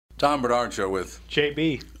Tom Bernard Show with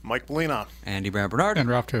JB. Mike Molina. Andy Brand Bernard. And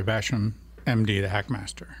Ralph Basham, MD, the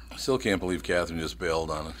Hackmaster. Still can't believe Catherine just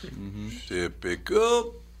bailed on us. Mm-hmm.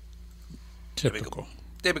 Typical.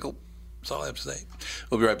 That's all I have to say.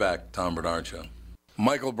 We'll be right back. Tom Bernard Show.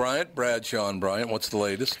 Michael Bryant, Sean Bryant, what's the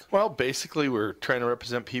latest? Well, basically, we're trying to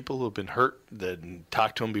represent people who have been hurt, then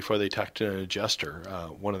talk to them before they talk to an adjuster.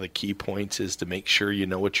 One of the key points is to make sure you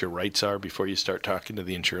know what your rights are before you start talking to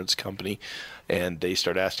the insurance company, and they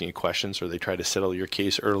start asking you questions or they try to settle your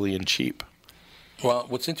case early and cheap. Well,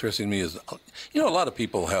 what's interesting to me is, a lot of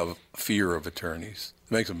people have fear of attorneys.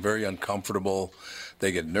 It makes them very uncomfortable.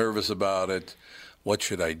 They get nervous about it. What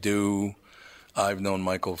should I do? I've known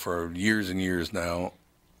Michael for years and years now,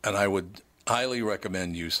 and I would highly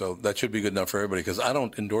recommend you. So that should be good enough for everybody, because I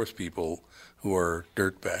don't endorse people who are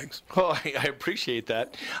dirtbags. Well, I appreciate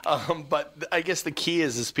that. But I guess the key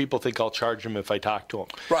is people think I'll charge them if I talk to them.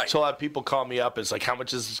 Right. So a lot of people call me up. It's like, how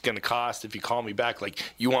much is this going to cost if you call me back? Like,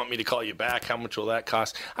 you want me to call you back? How much will that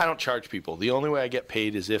cost? I don't charge people. The only way I get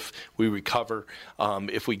paid is if we recover,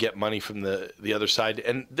 if we get money from the other side.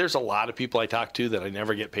 And there's a lot of people I talk to that I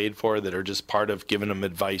never get paid for that are just part of giving them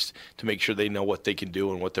advice to make sure they know what they can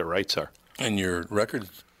do and what their rights are. And your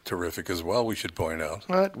record's terrific as well, we should point out.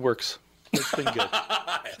 Well, it works. It's been good.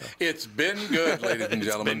 It's been good, ladies and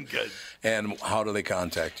gentlemen. It's been good. And how do they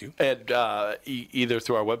contact you? And either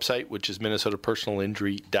through our website, which is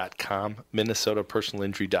minnesotapersonalinjury.com,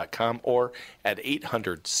 minnesotapersonalinjury.com, or at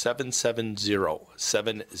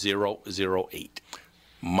 800-770-7008.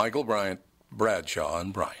 Michael Bryant, Bradshaw,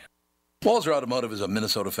 and Bryant. Walzer Automotive is a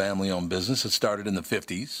Minnesota family-owned business. It started in the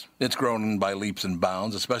 50s. It's grown by leaps and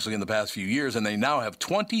bounds, especially in the past few years, and they now have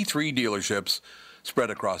 23 dealerships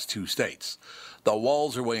spread across 2 states. The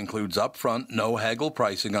Walzer way includes upfront, no haggle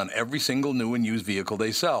pricing on every single new and used vehicle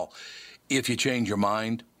they sell. If you change your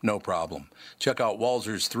mind, no problem. Check out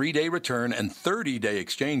Walzer's 3-day return and 30-day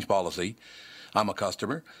exchange policy. I'm a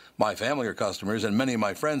customer. My family are customers, and many of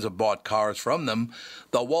my friends have bought cars from them.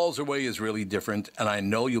 The Walzer way is really different, and I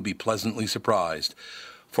know you'll be pleasantly surprised.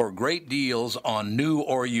 For great deals on new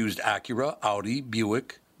or used Acura, Audi,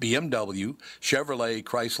 Buick, BMW, Chevrolet,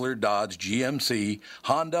 Chrysler, Dodge, GMC,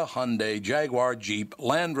 Honda, Hyundai, Jaguar, Jeep,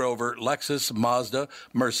 Land Rover, Lexus, Mazda,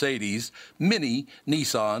 Mercedes, Mini,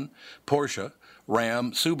 Nissan, Porsche,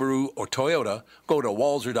 Ram, Subaru, or Toyota, go to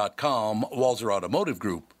Walzer.com, Walzer Automotive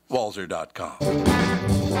Group, Walzer.com.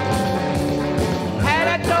 Had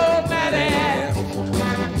I told my dad,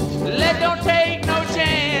 let's don't take no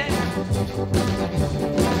chance.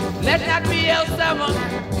 Let's not be L7.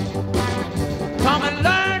 Come and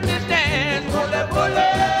learn to dance. Bullet,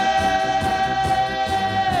 bullet.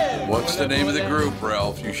 What's the name of the group,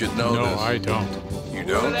 Ralph? You should know this. No, I don't. You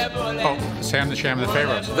don't? Oh, Sam the Sham and the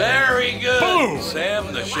Pharaohs. Very good. Boom!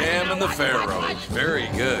 Sam the Sham and the Pharaohs. Very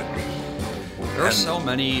good. There are so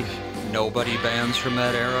many nobody bands from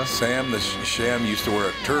that era. Sam the Sham used to wear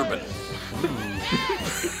a turban.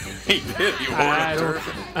 He did. He wore a turban.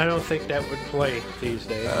 I don't think that would play these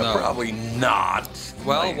days. No. Probably not.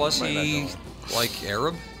 Well, was he like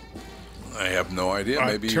Arab? I have no idea.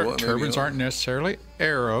 Maybe he was, maybe turbans not. aren't necessarily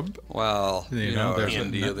Arab. Well, You know, there's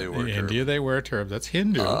India, they wear India, they wear turbans. That's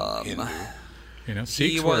Hindu. Hindu. You know, he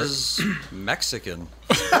Sikhs wear. was Mexican.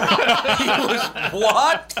 He was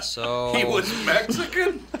what? So He was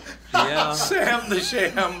Mexican? yeah. Sam the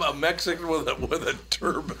Sham, a Mexican with a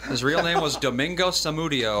turban. His real name was Domingo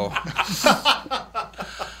Zamudio.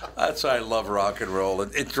 That's why I love rock and roll.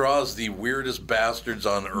 It draws the weirdest bastards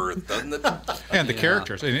on earth, doesn't it? And the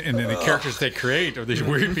characters. And then the characters they create are these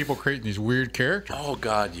weird people creating these weird characters. Oh,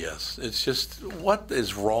 God, yes. It's just, what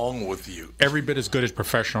is wrong with you? Every bit as good as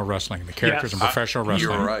professional wrestling. The characters in professional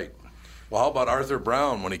wrestling. You're right. Well, how about Arthur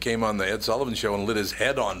Brown when he came on the Ed Sullivan Show and lit his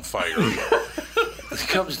head on fire? He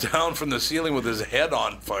comes down from the ceiling with his head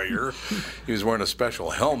on fire. He was wearing a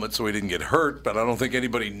special helmet so he didn't get hurt, but I don't think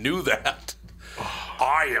anybody knew that.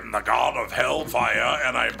 I am the god of hellfire,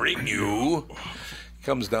 and I bring you. He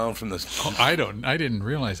comes down from the. I didn't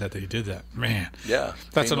realize that he did that. Man. Yeah,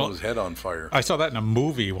 That's came with his head on fire. I saw that in a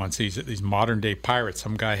movie once. These modern day pirates.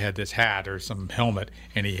 Some guy had this hat or some helmet,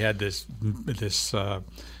 and he had this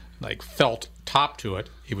like felt top to it.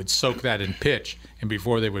 He would soak that in pitch, and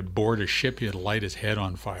before they would board a ship, he'd light his head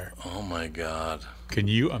on fire. Oh my God! Can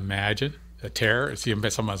you imagine the terror? See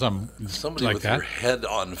somebody Somebody like with that their head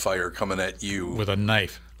on fire coming at you with a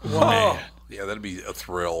knife. Whoa. Man. Yeah, that'd be a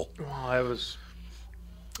thrill. Well, I was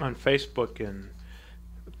on Facebook in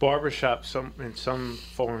barbershop in some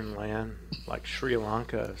foreign land, like Sri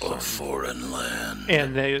Lanka. Or a foreign land.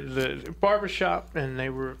 And the barbershop, and they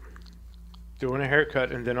were doing a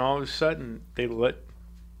haircut, and then all of a sudden they lit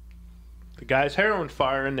the guy's hair on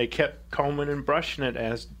fire, and they kept combing and brushing it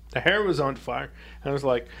as the hair was on fire. And I was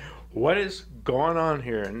like, what is going on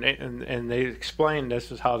here? And they explained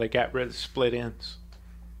this is how they got rid of the split ends.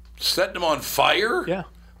 Setting them on fire? Yeah.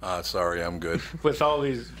 Sorry, I'm good. With all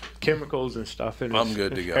these chemicals and stuff in I'm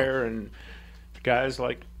good to go. hair, and the guy's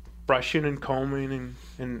like brushing and combing,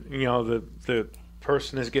 and you know the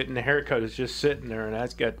person is getting the haircut is just sitting there, and I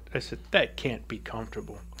said that can't be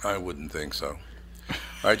comfortable. I wouldn't think so.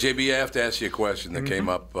 All right, JB, I have to ask you a question that came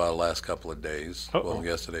up last couple of days. Uh-oh. Well,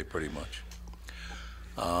 yesterday pretty much.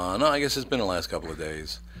 No, I guess it's been the last couple of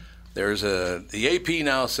days. The AP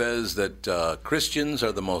now says that Christians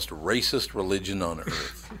are the most racist religion on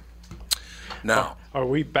earth. Now, Are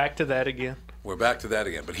we back to that again? we're back to that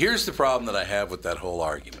again. But here's the problem that I have with that whole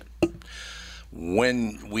argument.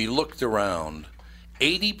 When we looked around,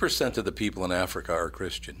 80% of the people in Africa are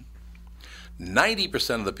Christian.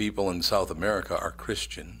 90% of the people in South America are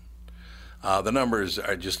Christian. The numbers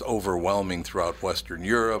are just overwhelming throughout Western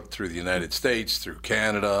Europe, through the United States, through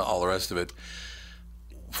Canada, all the rest of it.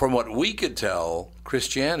 From what we could tell,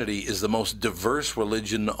 Christianity is the most diverse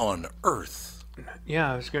religion on earth.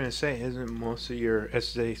 Yeah, I was going to say, isn't most of your,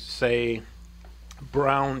 as they say,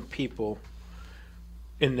 brown people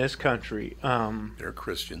in this country? They're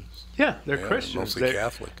Christians. Yeah, they're Christians. Mostly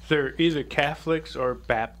Catholic. They're either Catholics or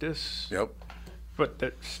Baptists. Yep. But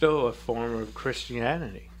that's still a form of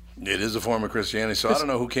Christianity. It is a form of Christianity. So I don't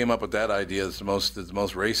know who came up with that idea. It's the most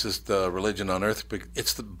racist religion on earth. But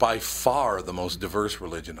it's by far the most diverse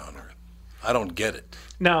religion on earth. I don't get it.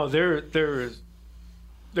 Now, there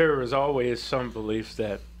was always some belief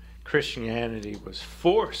that Christianity was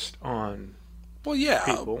forced on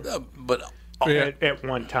people. But at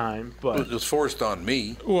one time, but it was forced on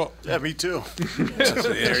me. Well, Yeah, me too.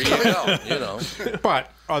 There you go. You know.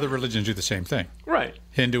 but other religions do the same thing. right.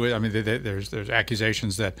 Hindu, I mean, there's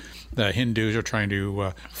accusations that the Hindus are trying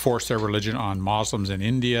to force their religion on Muslims in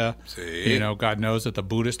India. See? You know, God knows that the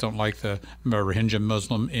Buddhists don't like the Rohingya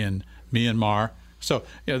Muslim in Myanmar. So,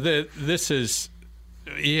 you know, this is,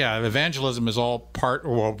 evangelism is all part.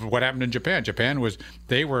 Well, what happened in Japan? Japan was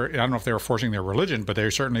I don't know if they were forcing their religion, but they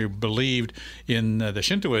certainly believed in the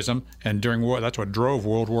Shintoism, and during war, that's what drove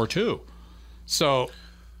World War II. So.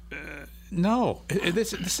 No,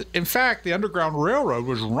 this. In fact, the Underground Railroad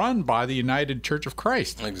was run by the United Church of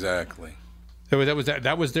Christ. Exactly.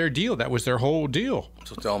 That was their deal. That was their whole deal.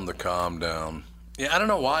 So tell them to calm down. Yeah, I don't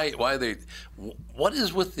know why they. What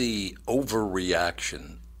is with the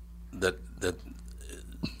overreaction that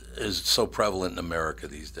is so prevalent in America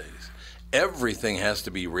these days? Everything has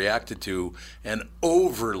to be reacted to and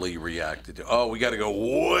overly reacted to. Oh, we got to go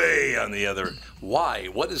way on the other. Why?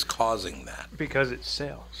 What is causing that? Because it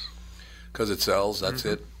sells. Because it sells. That's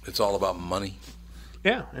it. It's all about money.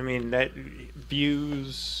 Yeah, I mean that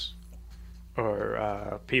views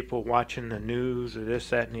or people watching the news or this,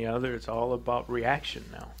 that, and the other. It's all about reaction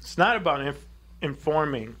now. It's not about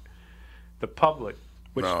informing the public,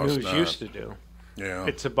 which news used to do. Yeah.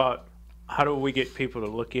 It's about how do we get people to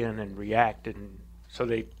look in and react, and so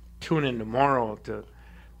they tune in tomorrow to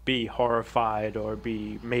be horrified or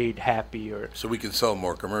be made happy, or So we can sell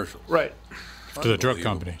more commercials. right. To the drug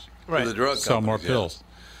companies. Right. To the drug Sell more companies, pills.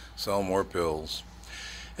 yeah. Sell more pills.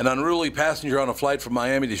 An unruly passenger on a flight from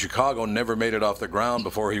Miami to Chicago never made it off the ground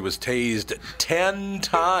before he was tased 10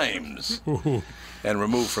 times and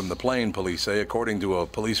removed from the plane, police say. According to a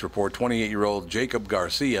police report, 28-year-old Jacob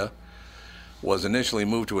Garcia was initially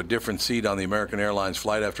moved to a different seat on the American Airlines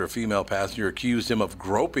flight after a female passenger accused him of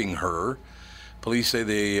groping her. Police say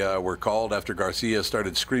they were called after Garcia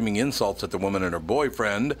started screaming insults at the woman and her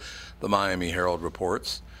boyfriend, the Miami Herald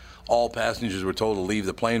reports. All passengers were told to leave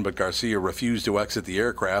the plane, but Garcia refused to exit the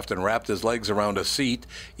aircraft and wrapped his legs around a seat,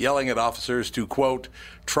 yelling at officers to, quote,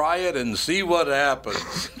 try it and see what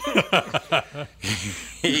happens.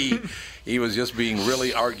 He was just being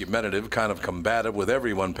really argumentative, kind of combative with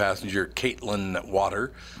everyone, passenger Caitlin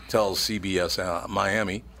Water tells CBS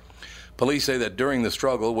Miami. Police say that during the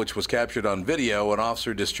struggle, which was captured on video, an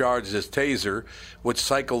officer discharged his taser, which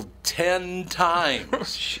cycled 10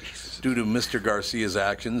 times due to Mr. Garcia's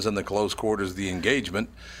actions and the close quarters of the engagement.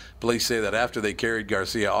 Police say that after they carried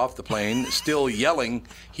Garcia off the plane, still yelling,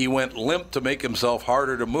 he went limp to make himself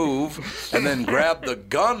harder to move and then grabbed the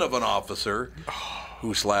gun of an officer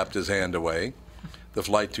who slapped his hand away. The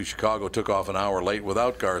flight to Chicago took off an hour late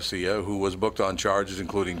without Garcia, who was booked on charges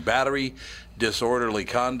including battery, disorderly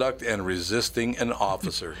conduct, and resisting an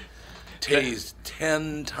officer. Tased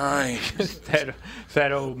 10 times.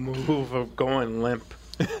 that old move of going limp.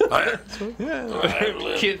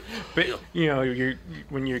 Kid, but, you know,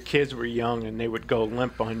 when your kids were young and they would go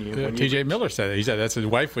limp on you. Yeah, T.J. Miller said that. He said that's his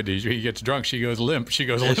wife would do. He gets drunk, she goes limp. She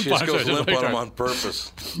goes limp. She just goes limp on him on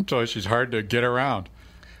purpose. So she's hard to get around.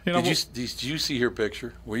 You know, did you see her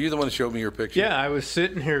picture? Were you the one that showed me your picture? Yeah, I was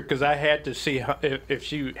sitting here because I had to see if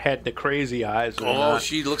she had the crazy eyes or not.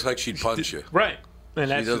 She looks like she'd punch you. Right. And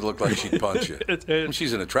She does look like she'd punch you.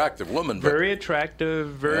 She's an attractive woman. But very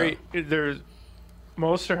attractive. There's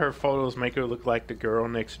most of her photos make her look like the girl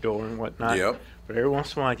next door and whatnot. Yep. But every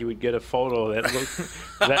once in a while, you would get a photo that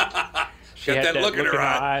looked she got had that look in her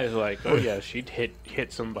eyes, like, oh yeah, she'd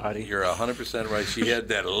hit somebody. You're 100% right. She had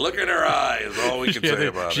that look in her eye. Is all we can say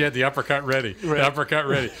about it. She had the uppercut ready. Right. The uppercut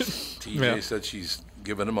ready. TJ said she's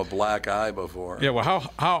given him a black eye before. Yeah. Well,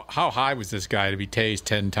 how high was this guy to be tased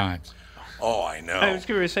 10 times? Oh, I know. I was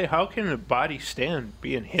going to say, how can a body stand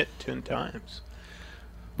being hit 10 times?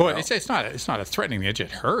 Boy, it's not a threatening edge. It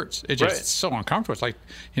hurts. It's just so uncomfortable. It's like,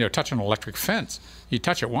 you know, touching an electric fence. You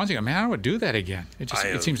touch it once, you go, man, I don't want to do that again.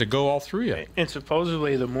 It seems to go all through you. And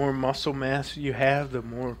supposedly, the more muscle mass you have, the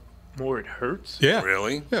more it hurts. Yeah.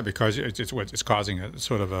 Really? Yeah, because it's causing a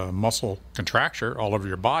sort of a muscle contracture all over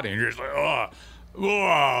your body, and you're just like, oh,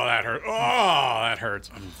 that hurt. Oh, that hurts.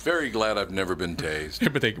 I'm very glad I've never been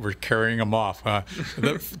tased. But they were carrying him off. The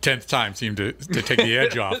 10th time seemed to take the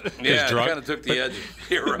edge off. Yeah, it kind of took the edge.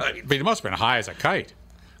 You're right. But he must have been high as a kite.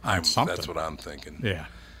 That's what I'm thinking. Yeah.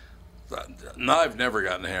 No, I've never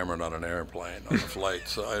gotten hammered on an airplane on a flight,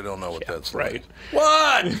 so I don't know what that's right. like.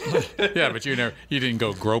 What? Yeah, but you didn't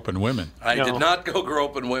go groping women. I did not go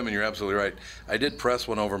groping women. You're absolutely right. I did press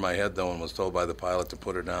one over my head, though, and was told by the pilot to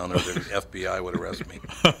put her down or the FBI would arrest me.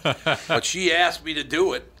 But she asked me to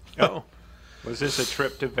do it. Oh. Was this a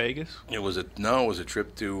trip to Vegas? It was a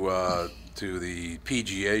trip to the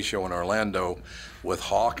PGA show in Orlando with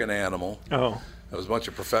Hawk and Animal. Oh. There was a bunch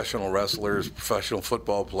of professional wrestlers, professional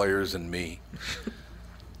football players, and me.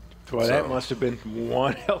 Well, that must have been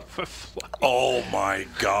one hell of a flight. Oh my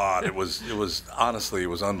God! It was honestly, it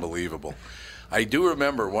was unbelievable. I do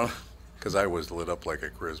remember one because I was lit up like a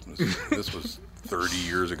Christmas. This was 30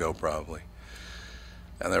 years ago, probably.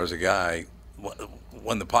 And there was a guy.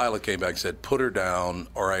 When the pilot came back, and said, "Put her down,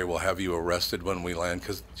 or I will have you arrested when we land."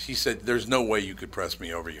 Because she said, "There's no way you could press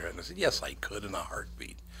me over your head." And I said, "Yes, I could in a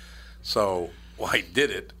heartbeat." So. Well, I did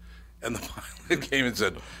it, and the pilot came and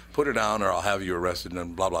said, "Put her down or I'll have you arrested,"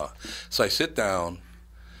 and blah, blah. So I sit down,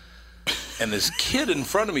 and this kid in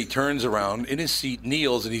front of me turns around in his seat,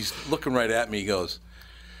 kneels, and he's looking right at me. He goes,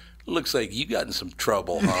 "Looks like you got in some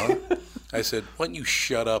trouble, huh?" I said, "Why don't you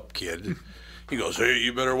shut up, kid?" He goes, "Hey,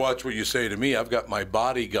 you better watch what you say to me. I've got my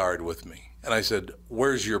bodyguard with me." And I said,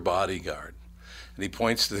 "Where's your bodyguard?" And he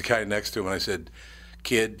points to the guy next to him, and I said,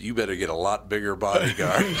 "Kid, you better get a lot bigger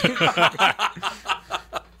bodyguard."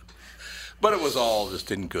 But it was all just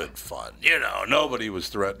in good fun. You know, nobody was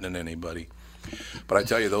threatening anybody. But I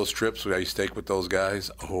tell you, those trips where I used to take with those guys,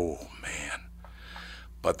 oh, man.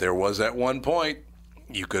 But there was at one point,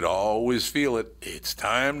 you could always feel it. It's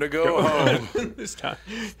time to go home. It's time.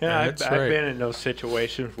 Yeah, I've been in those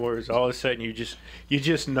situations where it's all of a sudden you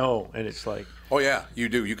just know, and it's like. Oh, yeah, you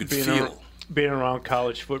do. You could feel. Being around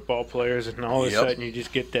college football players, and all of a sudden you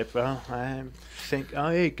just get that, well, I think, oh,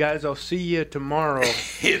 hey, guys, I'll see you tomorrow.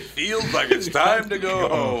 It feels like it's time to go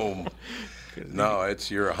home. No,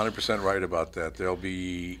 you're 100% right about that. There'll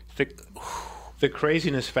be... The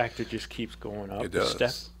craziness factor just keeps going up. It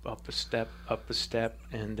does. Up a step,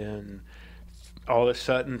 and then all of a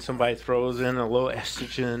sudden somebody throws in a little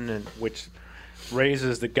estrogen, and which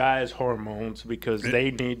raises the guys' hormones because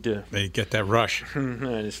they need to... They get that rush. And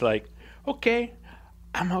it's like... Okay,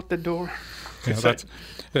 I'm out the door. You know,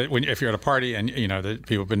 if you're at a party and the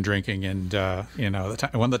people have been drinking, and one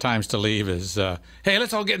of the times to leave is, hey,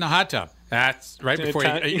 let's all get in the hot tub. That's right before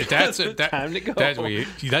that's it. Time to go.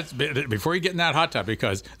 That's before you get in that hot tub,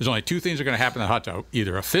 because there's only two things that are going to happen in the hot tub: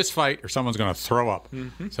 either a fist fight or someone's going to throw up.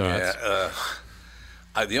 Mm-hmm. So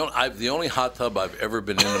the only hot tub I've ever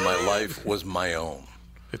been in my life was my own.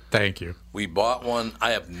 Thank you. We bought one.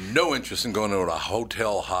 I have no interest in going to a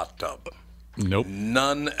hotel hot tub. Nope.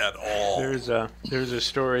 None at all. There's a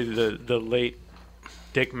story the late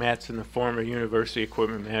Dick Mattson, the former university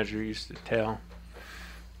equipment manager, used to tell.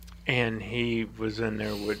 And he was in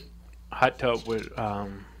there with hot tub with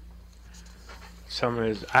some of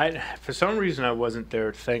his. For some reason I wasn't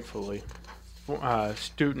there, thankfully.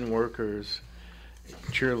 Student workers,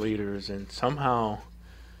 cheerleaders, and somehow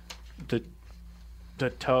the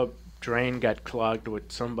tub drain got clogged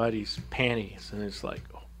with somebody's panties, and it's like,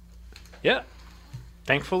 oh, yeah.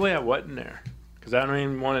 Thankfully, I wasn't there because I don't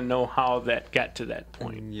even want to know how that got to that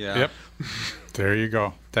point. Yeah. Yep. There you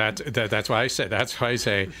go. That's why I say. That's why I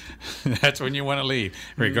say. That's when you want to leave,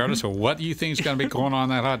 regardless of what you think is going to be going on in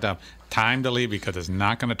that hot tub. Time to leave because it's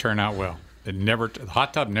not going to turn out well. The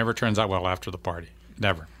hot tub never turns out well after the party.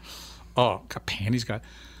 Never. Oh, panties got.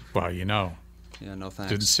 Well, you know. Yeah, no thanks.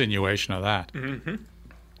 The insinuation of that. Mm-hmm.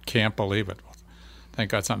 Can't believe it. Thank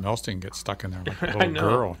God something else didn't get stuck in there like a little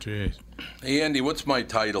girl. Jeez. Hey, Andy, what's my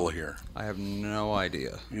title here? I have no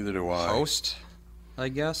idea. Neither do I. Host, I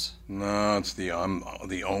guess? No, it's I'm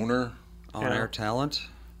the owner. On-air talent?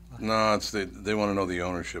 No, they want to know the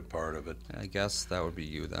ownership part of it. I guess that would be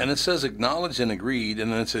you then. And it says acknowledged and agreed,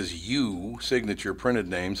 and then it says you, signature printed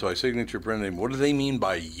name. So I signature printed name. What do they mean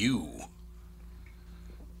by you?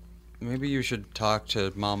 Maybe you should talk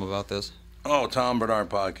to Mom about this. Oh, Tom Bernard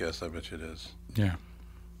Podcast, I bet you it is. Yeah.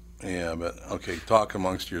 Yeah, but okay, talk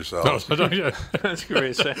amongst yourselves. That's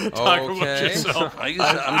great. Talk amongst yourself.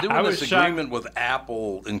 I'm doing this agreement with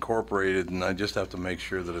Apple Incorporated, and I just have to make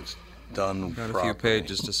sure that it's done Got properly. a few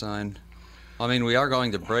pages to sign. I mean, we are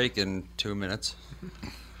going to break in 2 minutes.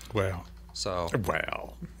 Well. So.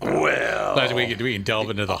 Well. We can delve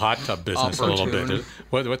into the hot tub business a little bit.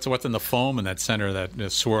 What's in the foam in that center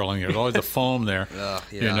that swirling? There's always the foam there. Yeah.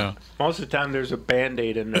 You know. Most of the time, there's a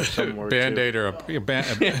Band-Aid in there somewhere. Band-Aid or a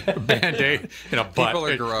Band-Aid in a butt. People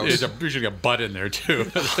are gross. There's usually a butt in there too.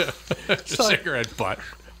 A cigarette butt.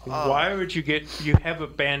 Why would you have a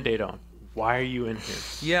Band-Aid on? Why are you in here?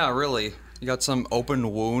 Yeah, really. You got some open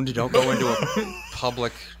wound. Don't go into a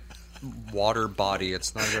public water body.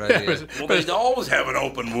 It's not a good idea. Well, they always have an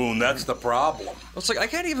open wound. That's the problem. It's like I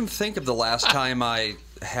can't even think of the last time I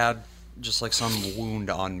had just like some wound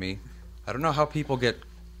on me. I don't know how people get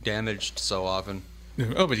damaged so often.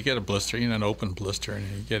 Oh, but you get a blister, an open blister, and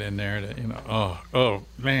you get in there. Oh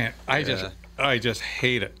man, I just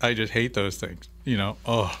hate it. I just hate those things.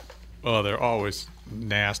 They're always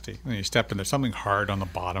nasty. And you step in, there's something hard on the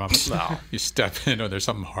bottom of it. No. You step in, there's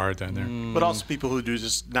something hard down there. But also people who do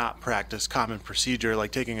just not practice common procedure,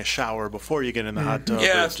 like taking a shower before you get in the hot tub.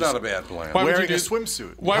 Yeah, it's not a bad plan. Wearing a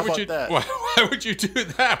swimsuit. Why How would about you? that? Why would you do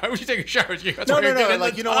that? Why would you take a shower? No.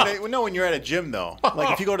 Like when you're at a gym though.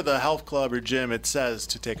 Like if you go to the health club or gym, it says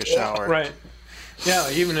to take a shower. Right.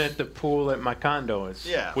 Yeah, even at the pool at my condo,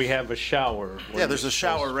 we have a shower. Yeah, there's a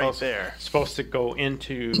shower right there. Supposed to go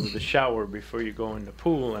into the shower before you go in the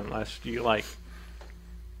pool, unless you like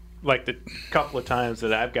the couple of times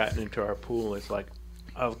that I've gotten into our pool, it's like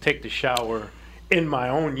I'll take the shower in my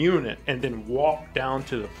own unit and then walk down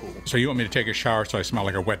to the pool. So you want me to take a shower so I smell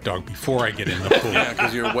like a wet dog before I get in the pool? Yeah,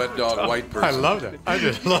 because you're a wet dog white person. I love that. I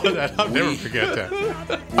just love that. I'll never forget that.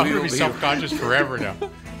 I'm going to be self-conscious forever now.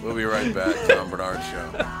 We'll be right back. Tom Bernard Show.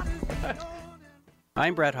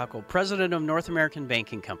 I'm Brad Huckle, president of North American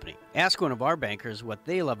Banking Company. Ask one of our bankers what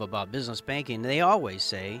they love about business banking. They always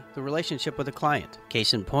say the relationship with the client.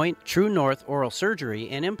 Case in point, True North Oral Surgery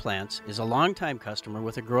and Implants is a longtime customer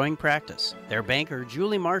with a growing practice. Their banker,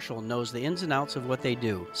 Julie Marshall, knows the ins and outs of what they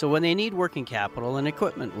do. So when they need working capital, an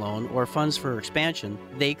equipment loan, or funds for expansion,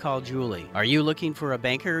 they call Julie. Are you looking for a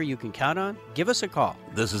banker you can count on? Give us a call.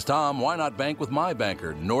 This is Tom. Why not bank with my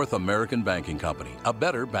banker, North American Banking Company? A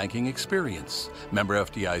better banking experience. Member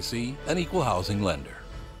FDIC, an equal housing lender.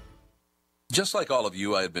 Just like all of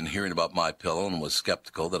you, I had been hearing about MyPillow and was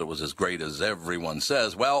skeptical that it was as great as everyone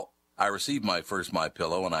says. Well, I received my first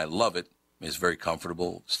MyPillow and I love it. It's very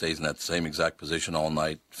comfortable, stays in that same exact position all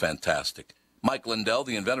night. Fantastic. Mike Lindell,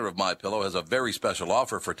 the inventor of MyPillow, has a very special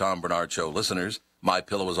offer for Tom Bernard Show listeners.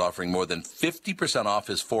 MyPillow is offering more than 50% off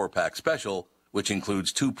his 4-pack special, which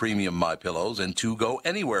includes 2 premium MyPillows and 2 Go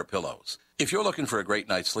Anywhere pillows. If you're looking for a great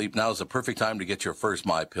night's sleep, now is the perfect time to get your first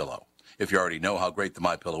MyPillow. If you already know how great the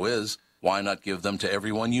MyPillow is, why not give them to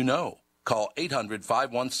everyone you know? Call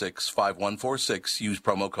 800-516-5146, use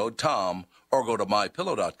promo code TOM, or go to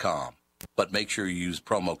MyPillow.com. But make sure you use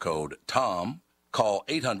promo code TOM. Call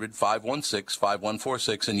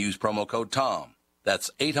 800-516-5146 and use promo code TOM. That's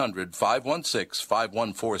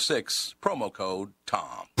 800-516-5146, promo code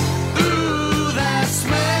TOM. Ooh, that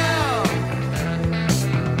smell.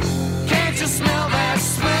 Can't you smell that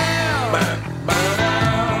smell?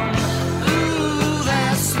 Ooh,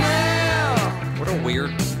 that smell. What a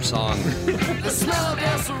weird song. The smell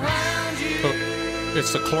gets around you.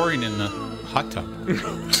 It's the chlorine in the hot tub.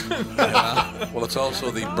 Well, it's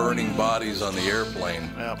also the burning bodies on the airplane.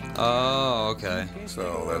 Oh, okay.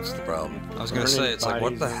 So that's the problem. I was going to say, it's like,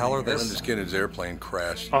 what the hell are Brendan this? Skinner's airplane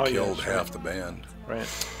crashed and killed half the band. Right.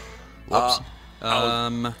 Whoops.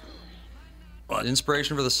 The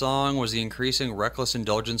inspiration for the song was the increasing reckless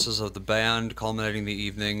indulgences of the band, culminating the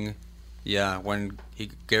evening Yeah, when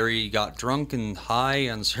Gary got drunk and high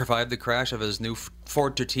and survived the crash of his new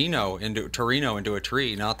Ford Torino into a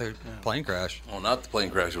tree, not the plane crash. Oh, not the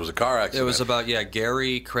plane crash. It was a car accident. It was about,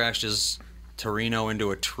 Gary crashed his Torino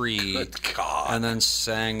into a tree. Good God. And then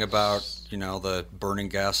sang about, the burning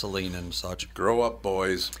gasoline and such. Grow up,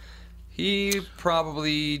 boys. He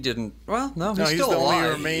probably didn't. Well, no, he's he's still the alive. only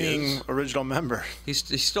remaining original member. He's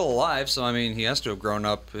still alive, so I mean, he has to have grown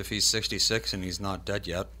up if he's 66 and he's not dead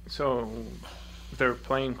yet. So, their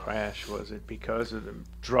plane crash, was it because of the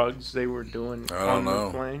drugs they were doing I on don't know.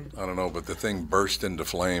 the plane? I don't know, but the thing burst into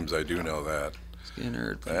flames. I do know that.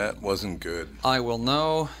 Skinner. That wasn't good. I will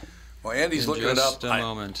know. Well, Andy's In looking it up. just a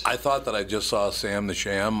moment. I thought that I just saw Sam the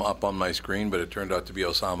Sham up on my screen, but it turned out to be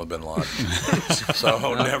Osama bin Laden.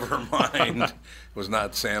 So never mind. It was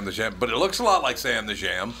not Sam the Sham, but it looks a lot like Sam the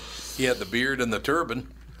Sham. He had the beard and the turban.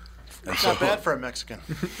 And Not bad for a Mexican.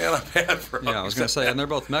 Yeah, not bad for Yeah, I was going to say, and they're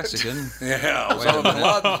both Mexican. Yeah, Osama bin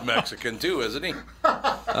Laden's Mexican too, isn't he?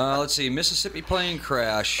 Let's see, Mississippi plane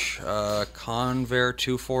crash. Convair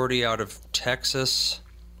 240 out of Texas.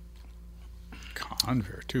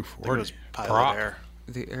 Convair It 240. was Pilot Prop. Air.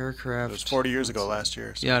 The aircraft. It was 40 years ago last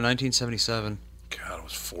year. So. Yeah, 1977. God, it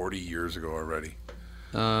was 40 years ago already.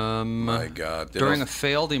 My God. During a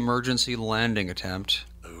failed emergency landing attempt,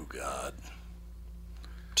 Oh, God.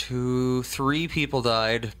 3 people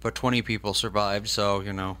died, but 20 people survived. So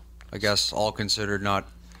I guess all considered not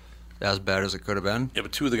as bad as it could have been. Yeah,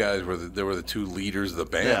 but two of the guys were the two leaders of the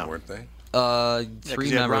band, Yeah. weren't they? 3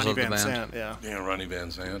 you had members Ronnie of the Van band. Sant, yeah. Yeah, Ronnie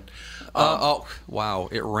Van Sant. Oh, wow!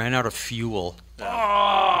 It ran out of fuel.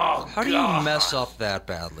 Oh, How do you mess up that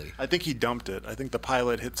badly? I think he dumped it. I think the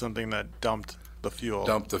pilot hit something that dumped the fuel.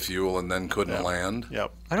 Dumped the fuel and then couldn't land.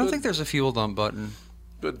 Yep. I don't think there's a fuel dump button.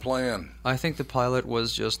 Good plan. I think the pilot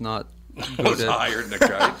was just not good Was at. hired in a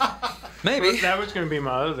kite. Maybe. That was going to be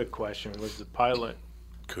my other question. Was the pilot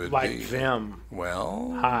Could like be. them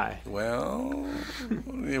Well. high? Well.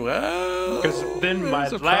 Because then my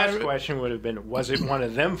It's a last private- question would have been, was it one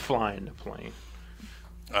of them flying the plane?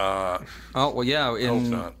 Oh well, yeah. Hope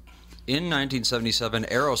not. In 1977,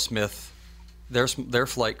 Aerosmith, their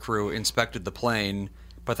flight crew inspected the plane,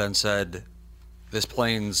 but then said, "This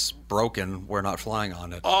plane's broken. We're not flying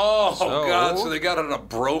on it." Oh, So- God. So they got on a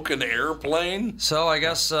broken airplane? So I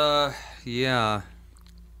guess, yeah.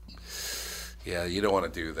 Yeah, you don't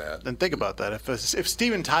want to do that. And think about that. If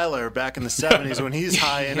Steven Tyler back in the 70s when he's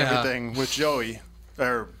high and Yeah. everything with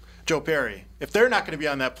Joe Perry, if they're not going to be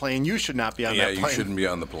on that plane, you should not be on Yeah, that plane. you shouldn't be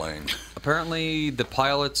on the plane. Apparently, the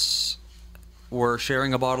pilots were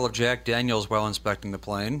sharing a bottle of Jack Daniels while inspecting the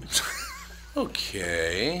plane.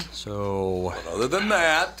 Okay. So Other than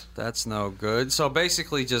that, that's no good. So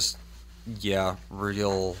basically, just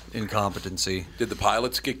real incompetency. did the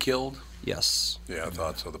pilots get killed? Yes. Yeah, I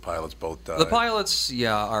thought so. The pilots both died. The pilots,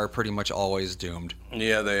 are pretty much always doomed.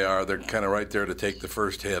 Yeah, they are. They're kind of right there to take the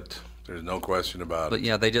first hit. There's no question about But it.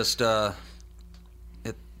 yeah, they just,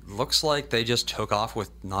 it looks like they just took off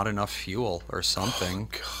with not enough fuel or something.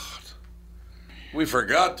 We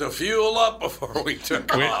forgot to fuel up before we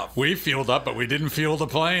took off. We fueled up, but we didn't fuel the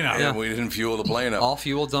plane up. And we didn't fuel the plane up. All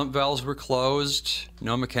fuel dump valves were closed.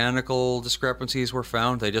 No mechanical discrepancies were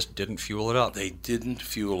found. They just didn't fuel it up. They didn't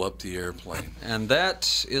fuel up the airplane. And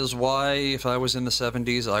that is why, if I was in the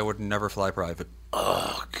 70s, I would never fly private.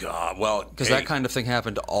 Oh, God. Well, Because that kind of thing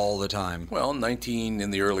happened all the time. Well, in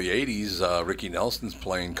the early 80s, Ricky Nelson's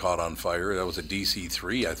plane caught on fire. That was a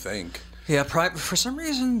DC-3, I think. Yeah, for some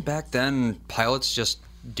reason back then, pilots just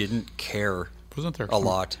didn't care Wasn't there a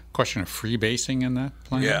lot. question of freebasing in that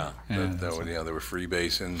plane? Yeah, Yeah, they were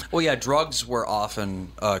freebasing. Well, yeah, drugs were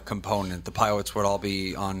often a component. The pilots would all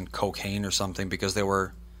be on cocaine or something because they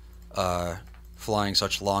were flying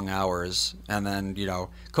such long hours. And then,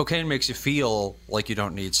 cocaine makes you feel like you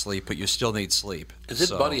don't need sleep, but you still need sleep. Is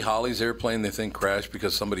it Buddy Holly's airplane they think crashed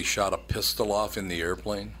because somebody shot a pistol off in the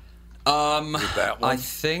airplane? Is it that one? I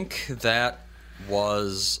think that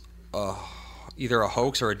was either a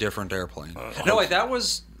hoax or a different airplane. No, wait, what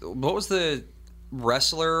was the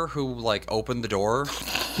wrestler who opened the door?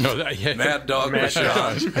 No, Mad Dog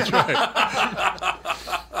Vachon. That's right.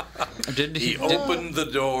 He opened the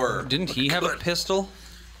door. Didn't he have a pistol?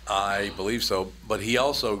 I believe so, but he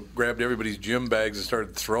also grabbed everybody's gym bags and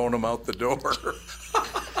started throwing them out the door.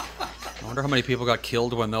 I wonder how many people got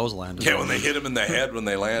killed when those landed. Yeah, when they hit him in the head when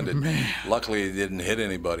they landed. Luckily, they didn't hit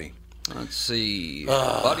anybody. Let's see.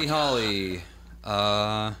 Buddy Holly.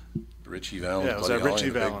 Richie Valens. Yeah, it was Buddy that Holly, Richie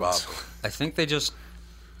and Big Valens. Bopper. I think they just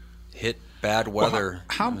hit bad weather.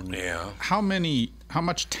 Yeah. How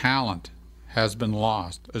much talent has been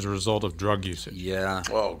lost as a result of drug usage? Yeah.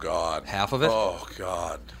 Oh, God. Half of it? Oh,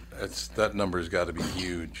 God. That number's got to be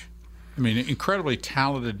huge. I mean, incredibly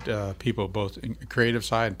talented people, both in creative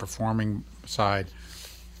side and performing side,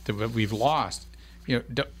 that we've lost. You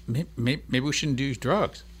know, maybe we shouldn't use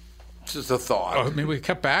drugs. It's just a thought. Or maybe we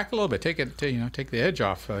cut back a little bit, take the edge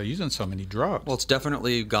off using so many drugs. Well, it's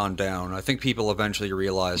definitely gone down. I think people eventually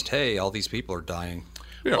realized, hey, all these people are dying.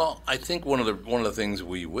 Yeah. Well, I think one of the things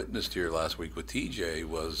we witnessed here last week with TJ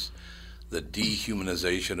was the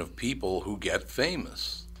dehumanization of people who get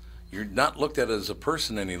famous. You're not looked at as a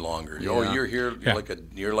person any longer. Yeah. Oh, you're here Yeah.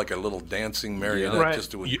 you're like a little dancing marionette, Right.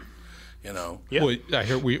 just doing, you know. Yeah. Well, I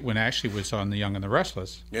heard when Ashley was on The Young and the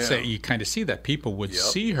Restless, Yeah. you kind of see that people would Yep.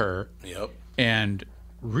 see her Yep. and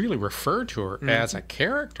really refer to her as a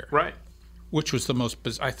character, Right. which was the most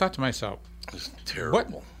bizarre. I thought to myself, It's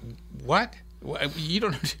terrible. What? You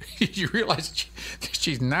don't. You realize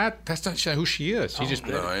she's not. That's not who she is. She just.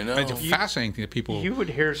 no, I know. It's fascinating thing that people. You would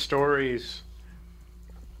hear stories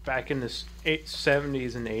back in the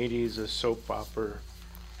 70s and 80s of soap opera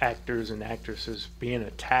actors and actresses being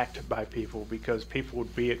attacked by people because people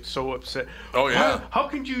would be so upset. Oh, yeah. How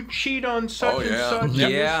could you cheat on such Oh, and yeah. such? and this,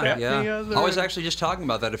 that, and the other? I was actually just talking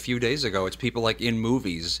about that a few days ago. It's people like in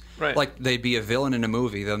movies. Right. Like they'd be a villain in a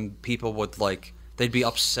movie, then people would they'd be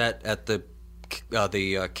upset at the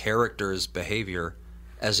character's behavior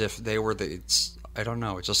as if they were I don't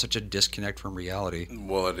know. It's just such a disconnect from reality.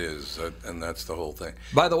 Well, it is, and that's the whole thing.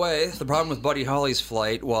 By the way, the problem with Buddy Holly's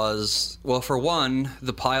flight was, well, for one,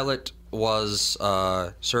 the pilot was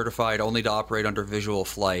certified only to operate under visual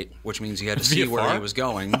flight, which means he had to see where he VFR? was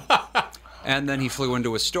going. And then he flew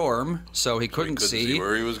into a storm, so he couldn't see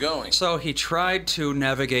where he was going. So he tried to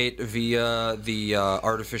navigate via the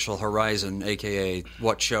artificial horizon, a.k.a.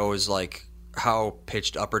 what shows like how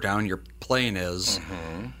pitched up or down your plane is.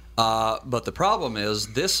 But the problem is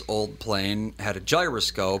this old plane had a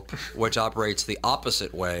gyroscope, which operates the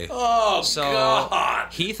opposite way. Oh, So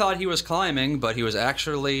God. he thought he was climbing, but he was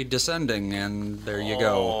actually descending, and there you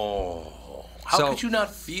go. Oh. How So- could you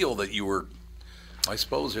not feel that you were, I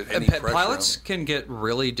suppose, at any pressure? Pilots can get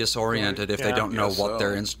really disoriented if they Yeah. don't know Guess what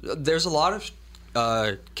they're so. There's a lot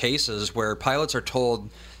of cases where pilots are told,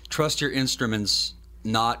 trust your instruments,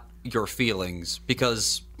 not your feelings,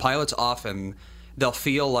 because pilots often, they'll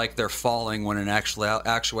feel like they're falling when in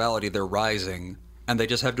actuality they're rising, and they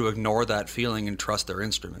just have to ignore that feeling and trust their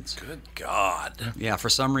instruments. Good God. Yeah, for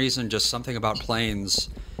some reason, just something about planes.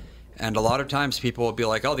 And a lot of times people will be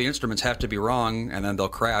like, oh, the instruments have to be wrong, and then they'll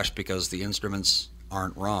crash because the instruments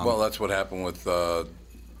aren't wrong. Well, that's what happened with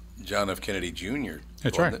John F. Kennedy Jr.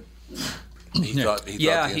 That's wasn't right. it? He thought the he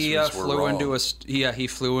instruments were flew wrong. he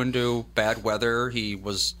flew into bad weather. He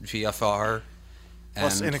was VFR.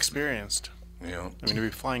 Plus and- inexperienced. You know, I mean, to be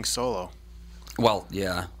flying solo. Well,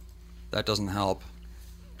 yeah, that doesn't help.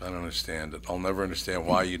 I don't understand it. I'll never understand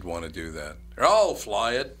why you'd want to do that. I'll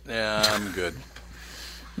fly it. Yeah, I'm good.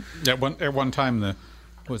 At one time,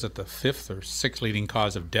 was it the fifth or sixth leading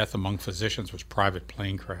cause of death among physicians was private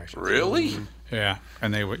plane crashes. Really? Yeah,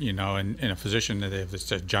 and they were, in a physician, they have this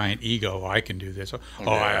giant ego. I can do this. I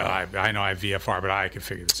know I VFR, but I can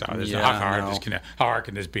figure this out. Yeah, How hard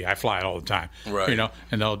can this be? I fly it all the time. Right.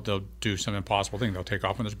 And they'll do some impossible thing. They'll take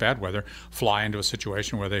off when there's bad weather, fly into a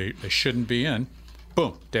situation where they shouldn't be in,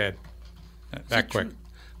 boom, dead. That quick. True?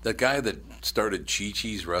 The guy that started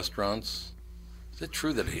Chi-Chi's restaurants, is it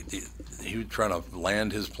true that he was trying to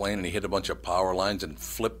land his plane and he hit a bunch of power lines and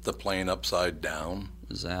flipped the plane upside down?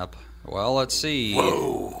 Zap. Well, let's see.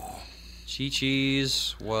 Whoa.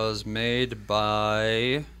 Chi-Chi's was made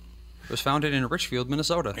by... It was founded in Richfield,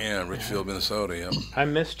 Minnesota. Yeah, Richfield, Minnesota, yeah. I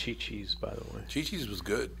miss Chi-Chi's, by the way. Chi-Chi's was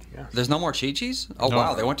good. There's no more Chi-Chi's? Oh, No.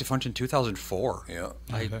 wow. They went defunct in 2004. Yeah.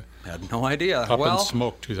 I had no idea. Up in Well,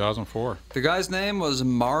 smoke, 2004. the guy's name was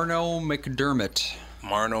Marno McDermott.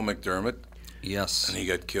 Marno McDermott, Yes. and he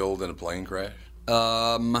got killed in a plane crash?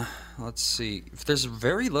 Let's see. There's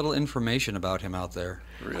very little information about him out there.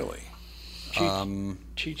 Really?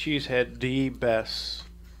 Chi-Chi's had the best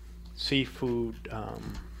seafood,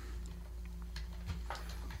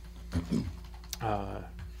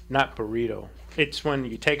 not burrito. It's when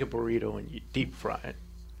you take a burrito and you deep fry it.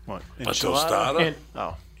 What? A Enchilada? tostada? And,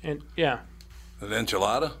 Oh. and yeah, An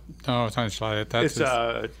enchilada? No, it's not enchilada. That's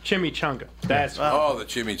it's chimichanga. That's Oh, the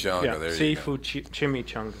chimichanga. yeah, There you go. seafood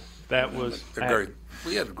chimichanga. That was They're great.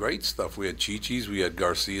 We had great stuff. We had Chi-Chi's. We had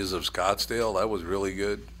Garcia's of Scottsdale. That was really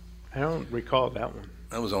good. I don't recall that one.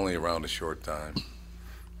 That was only around a short time.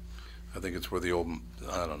 I think it's where the old,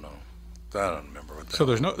 I don't know. I don't remember what that So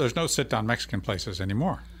there's no sit down Mexican places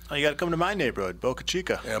anymore. Oh, you got to come to my neighborhood, Boca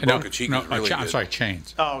Chica. Yeah, No, Boca Chica's really good. I'm sorry,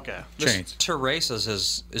 Chains. Oh, okay. Chains. Teresa's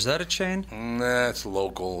is that a chain? Nah, it's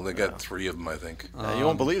local. They got 3 of them, I think. You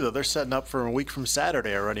won't believe that they're setting up for a week from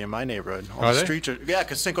Saturday already in my neighborhood. All Are the they? streets are, yeah,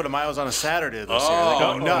 because Cinco de Mayo's on a Saturday this year. They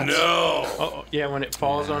go nuts. No! Oh, yeah, when it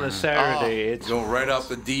falls on a Saturday, it's Go right off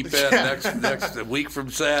the deep end next week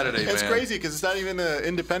from Saturday, man. It's crazy because it's not even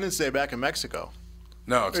Independence Day back in Mexico.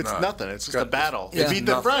 No, it's not. It's nothing. It's just got a battle. Yeah. They beat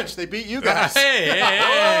the Nothing. French. They beat you guys. Hey,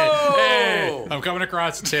 I'm coming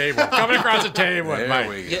across the table. Coming across the table, There Mike.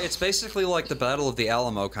 we go. Yeah, it's basically like the Battle of the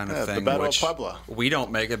Alamo kind of Yeah, thing, the Battle of which Puebla. we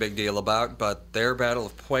don't make a big deal about, but their Battle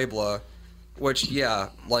of Puebla, which, yeah,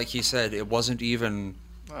 like he said, it wasn't even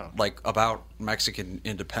like about Mexican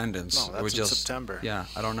independence. No, that's it was in just September. Yeah,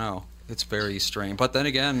 I don't know. It's very strange. But then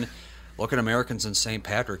again, look at Americans in St.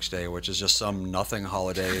 Patrick's Day, which is just some nothing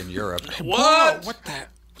holiday in Europe. What? What the?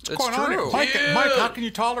 What's It's going on here? true. Mike, how can you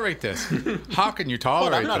tolerate this? How can you But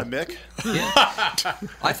tolerate I'm not a this? Mick.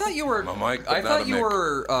 I thought you were. I'm a Mike, but I not thought a you Mick.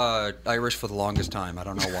 were Irish for the longest time. I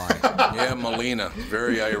don't know why. Yeah, Molina.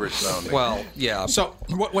 Very Irish sounding. Well, yeah. So,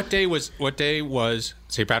 what day was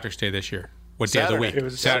St. Patrick's Day this year? What day of the Saturday. week? it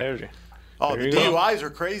was Saturday. Oh, There the you go. DUIs are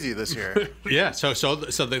crazy this year. Yeah. So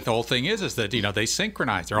the whole thing is that they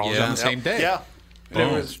synchronize. They're always Yeah. on the same day. Yeah.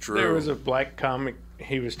 It's true. There was a black comic.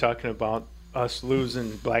 He was talking about us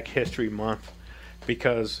losing Black History Month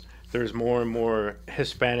because there's more and more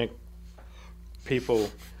Hispanic people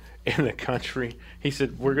in the country. He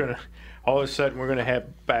said all of a sudden we're gonna have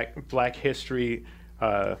Black History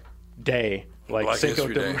Day. Like Black Cinco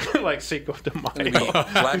History de, like Cinco de It'd Mayo. be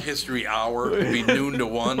Black History Hour. It'd be noon to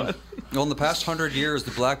 1. Well, in the past 100 years,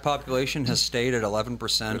 the black population has stayed at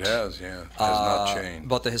 11%. It has, yeah. It has not changed.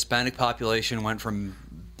 But the Hispanic population went from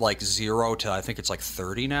like 0 to I think it's like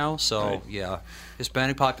 30 now. So yeah,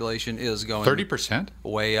 Hispanic population is going 30%.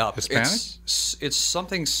 way up. Hispanic? It's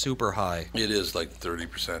something super high. It is like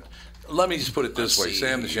 30%. Let me just put it this way. see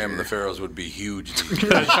Sam the Sham and the Pharaohs would be huge these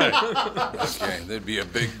days. Okay, they'd be a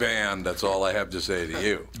big band. That's all I have to say to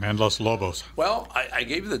you. And Los Lobos. Well, I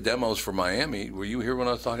gave you the demos for Miami. Were you here when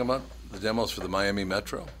I was talking about the demos for the Miami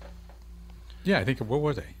Metro? Yeah, I think what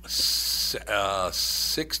were they?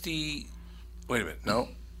 60. Wait a minute. No,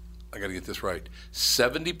 I got to get this right.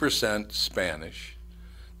 70% Spanish,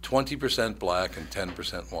 20% black, and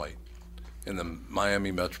 10% white in the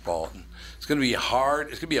Miami Metropolitan. It's going to be hard.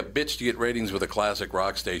 It's going to be a bitch to get ratings with a classic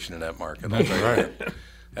rock station in that market. That's right.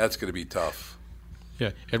 That's going to be tough.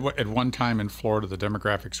 Yeah. At one time in Florida, the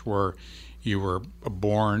demographics were you were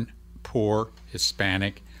born poor,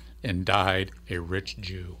 Hispanic, and died a rich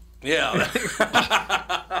Jew. Yeah.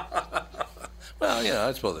 Well, yeah,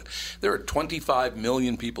 I suppose there are 25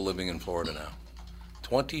 million people living in Florida now.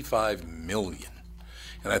 25 million.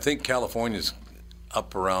 And I think California's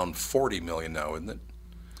up around 40 million now, isn't it?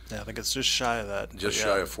 Yeah, I think it's just shy of that. Just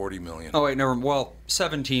shy of 40 million. Oh wait, no. Well,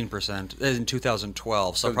 17% in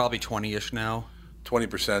 2012. So probably 20ish now.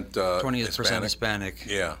 20% 20% Hispanic.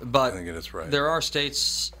 Yeah, but I think that's right. There are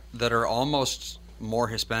states that are almost more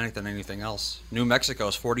Hispanic than anything else. New Mexico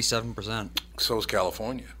is 47%. So is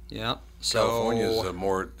California. Yeah. So California is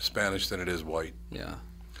more Spanish than it is white. Yeah.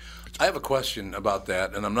 I have a question about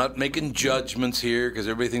that, and I'm not making judgments here because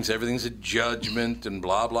everybody thinks everything's a judgment and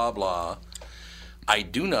blah, blah, blah. I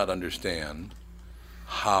do not understand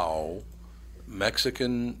how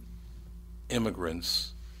Mexican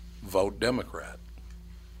immigrants vote Democrat.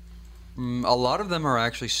 A lot of them are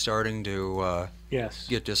actually starting to Yes.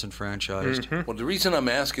 get disenfranchised. Well, the reason I'm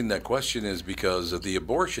asking that question is because of the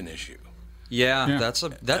abortion issue. Yeah, Yeah. that's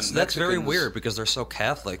very Mexicans- weird because they're so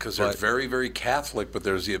Catholic. Because they're but very, very Catholic, but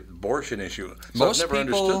there's the abortion issue. So most I've never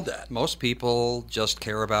people, understood that. Most people just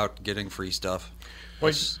care about getting free stuff.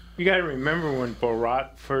 Well, you got to remember when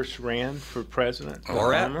Barack first ran for president.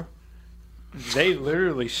 Borat? Obama, they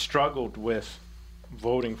literally struggled with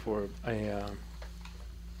voting for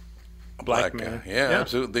a black man. guy. Yeah,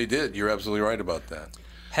 absolutely. They did. You're absolutely right about that.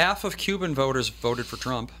 Half of Cuban voters voted for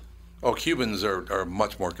Trump. Oh, Cubans are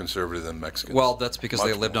much more conservative than Mexicans. Well, that's because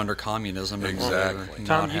they Much lived more. under communism. And Exactly. were not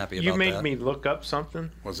Tom, happy you about made that. me look up something,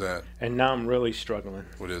 What's that? and now I'm really struggling.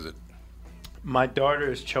 What is it? My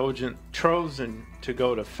daughter is chosen to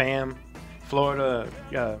go to Florida.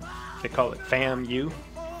 They call it FAMU.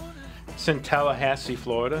 It's in Tallahassee,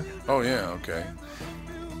 Florida. Oh, yeah, okay.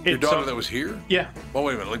 Your It's daughter that was here? Yeah. Well,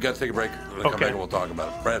 wait a minute. We've got to take a break. We'll come Okay. back and we'll talk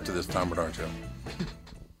about it. Right after this Tom Bernard Show.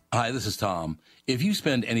 Hi, this is Tom. If you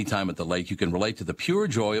spend any time at the lake, you can relate to the pure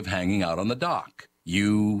joy of hanging out on the dock.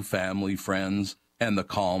 You, family, friends, and the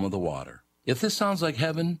calm of the water. If this sounds like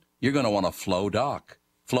heaven, you're going to want a Flow dock.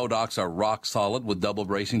 Flow docks are rock solid with double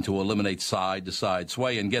bracing to eliminate side-to-side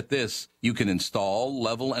sway. And get this, you can install,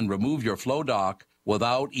 level, and remove your Flow dock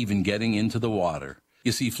without even getting into the water.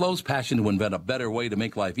 You see, Flow's passion to invent a better way to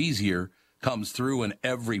make life easier comes through in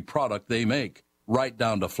every product they make, right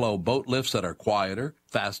down to Flow boat lifts that are quieter,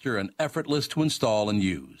 faster, and effortless to install and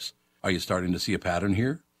use. Are you starting to see a pattern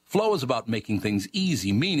here? Flow is about making things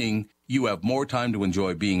easy, meaning you have more time to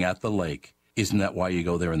enjoy being at the lake. Isn't that why you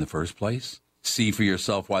go there in the first place? See for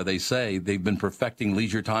yourself why they say they've been perfecting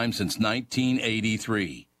leisure time since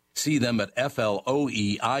 1983. See them at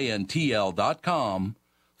FLOEINTL.com.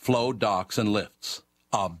 Flow Docks and Lifts.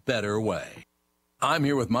 A better way. I'm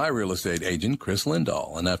here with my real estate agent, Chris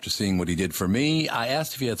Lindahl, and after seeing what he did for me, I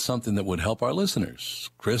asked if he had something that would help our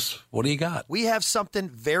listeners. Chris, what do you got? We have something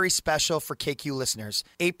very special for KQ listeners.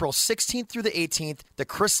 April 16th through the 18th, the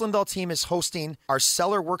Chris Lindahl team is hosting our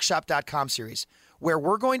SellerWorkshop.com series, where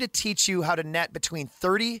we're going to teach you how to net between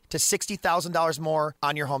 $30,000 to $60,000 more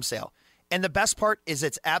on your home sale. And the best part is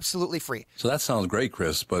it's absolutely free. So that sounds great,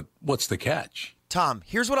 Chris, but what's the catch? Tom,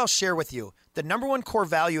 here's what I'll share with you. The number one core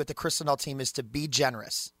value at the Chris Lindahl team is to be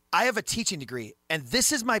generous. I have a teaching degree, and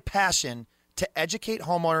this is my passion to educate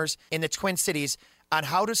homeowners in the Twin Cities on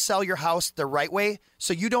how to sell your house the right way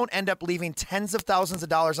so you don't end up leaving tens of thousands of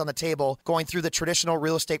dollars on the table going through the traditional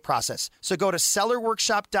real estate process. So go to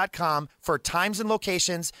sellerworkshop.com for times and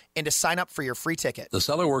locations and to sign up for your free ticket. The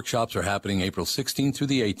Seller Workshops are happening April 16th through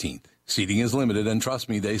the 18th. Seating is limited, and trust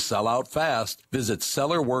me, they sell out fast. Visit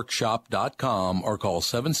sellerworkshop.com or call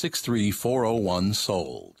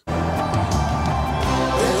 763-401-SOLD.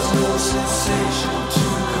 There's no sensation to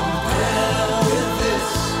compare with this.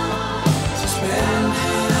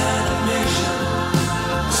 Suspended animation,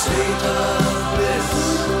 state of bliss.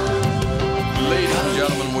 Ladies and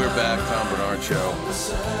gentlemen, we're back. Tom Bernard Show.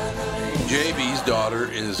 JB's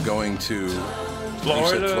daughter is going to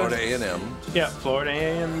Florida A&M. Yeah, Florida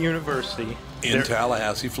A&M University. In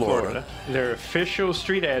Tallahassee, Florida. Their official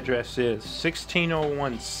street address is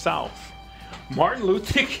 1601 South Martin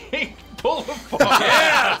Luther King Boulevard.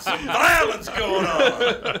 Yeah, some violence going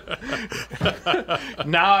on.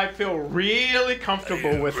 Now I feel really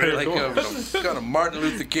comfortable with her. Like kind of Martin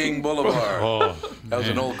Luther King Boulevard. Oh, that was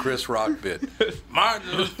an old Chris Rock bit.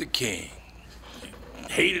 Martin Luther King.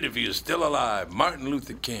 Hated if he was still alive. Martin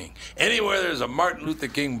Luther King. Anywhere there's a Martin Luther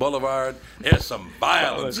King Boulevard, there's some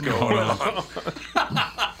violence going on.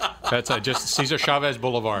 That's just Cesar Chavez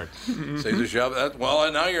Boulevard. Cesar Chavez. Well,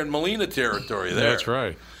 and now you're in Molina territory there. That's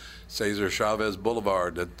right. Cesar Chavez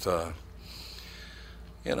Boulevard. That,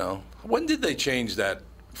 when did they change that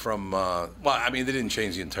from, they didn't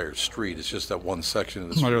change the entire street. It's just that one section of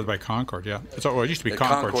the street. It was by Concord, yeah. It used to be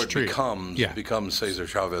Concord Street. becomes Cesar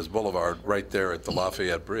Chavez Boulevard right there at the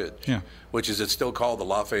Lafayette Bridge. Yeah. Which, is it still called the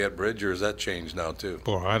Lafayette Bridge, or is that changed now, too?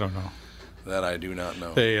 Boy, I don't know. That I do not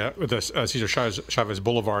know. The Cesar Chavez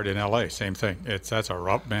Boulevard in L.A., same thing. That's a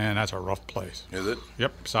rough place. Is it?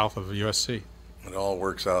 Yep, south of USC. It all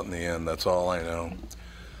works out in the end. That's all I know.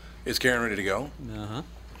 Is Karen ready to go? Uh-huh.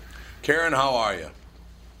 Karen, how are you?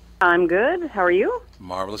 I'm good. How are you?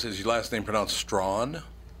 Marvelous. Is your last name pronounced Straughan?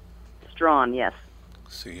 Straughan, yes.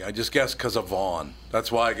 See, I just guessed because of Vaughn.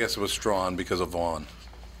 That's why I guess it was Straughan, because of Vaughn.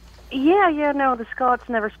 Yeah, no, the Scots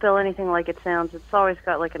never spell anything like it sounds. It's always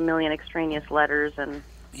got like a million extraneous letters and...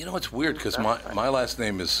 You know, it's weird because my last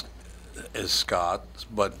name is Scott,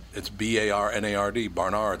 but it's B-A-R-N-A-R-D,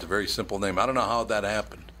 Barnard. It's a very simple name. I don't know how that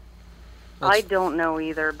happened. I don't know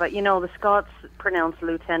either, but the Scots pronounce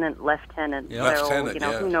lieutenant, lieutenant. Yeah. So, Lieutenant,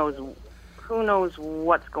 yeah. who knows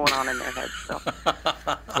what's going on in their heads. So.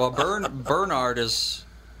 Well, Bernard is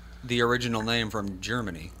the original name from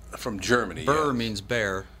Germany. From Germany, Burr means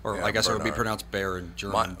bear, or Yeah, I guess Bernard. it would be pronounced bear in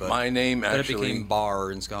German. My name but actually it became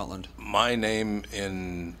bar in Scotland. My name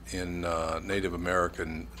in Native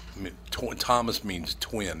American, Thomas means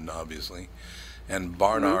twin, obviously, and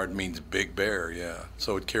Barnard means big bear. Yeah,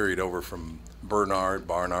 so it carried over from Barnard,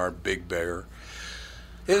 Big Bear.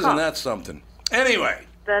 Isn't that something? Anyway,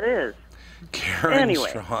 that is. Karen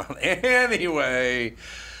Straughan. Anyway.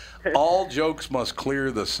 All jokes must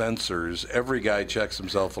clear the censors. Every guy checks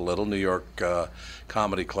himself a little. New York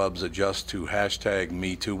comedy clubs adjust to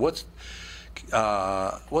 #MeToo. What's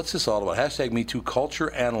this all about? #MeToo.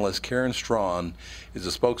 Culture analyst Karen Straughan is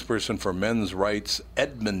a spokesperson for Men's Rights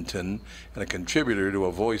Edmonton and a contributor to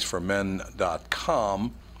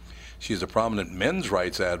avoiceformen.com. She is a prominent men's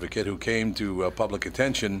rights advocate who came to public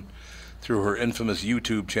attention through her infamous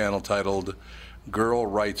YouTube channel titled Girl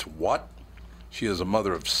Writes What? She is a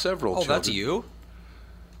mother of several children. Oh, that's you?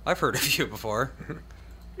 I've heard of you before.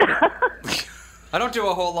 I don't do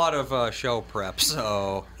a whole lot of show prep,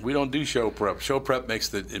 so we don't do show prep. Show prep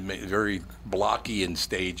makes it very blocky and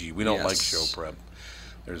stagey. We don't like show prep.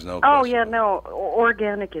 There's no. Oh yeah, no.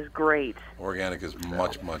 Organic is great. Organic is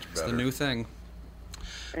much better. It's the new thing.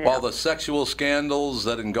 Yeah. While the sexual scandals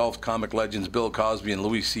that engulfed comic legends Bill Cosby and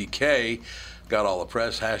Louis C.K. got all the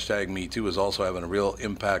press, #MeToo is also having a real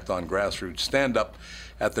impact on grassroots stand-up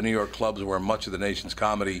at the New York clubs where much of the nation's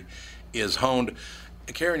comedy is honed.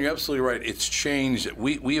 Karen, you're absolutely right. It's changed.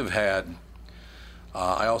 We have had,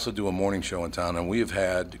 I also do a morning show in town, and we have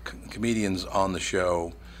had comedians on the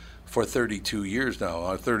show for 32 years now,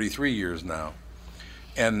 or 33 years now.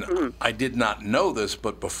 And I did not know this,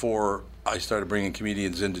 but before I started bringing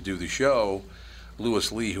comedians in to do the show,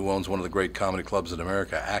 Louis Lee, who owns one of the great comedy clubs in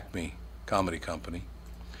America, Acme Comedy Company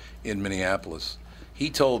in Minneapolis, he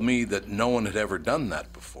told me that no one had ever done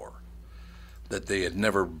that before, that they had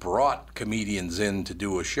never brought comedians in to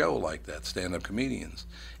do a show like that, stand-up comedians.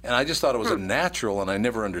 And I just thought it was unnatural, and I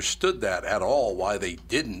never understood that at all, why they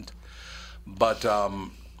didn't. But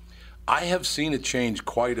I have seen it change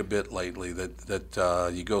quite a bit lately,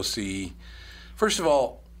 that you go see, first of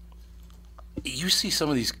all, you see some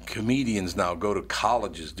of these comedians now go to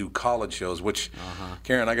colleges, do college shows, which,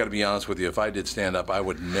 Karen, I got to be honest with you, if I did stand-up, I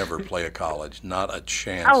would never play a college, not a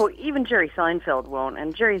chance. Oh, even Jerry Seinfeld won't,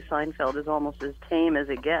 and Jerry Seinfeld is almost as tame as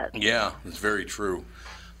it gets. Yeah, it's very true.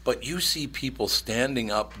 But you see people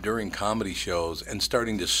standing up during comedy shows and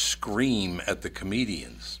starting to scream at the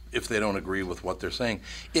comedians if they don't agree with what they're saying.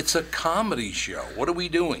 It's a comedy show. What are we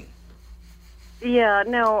doing? Yeah,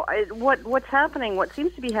 no, what's happening, what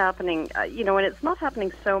seems to be happening, and it's not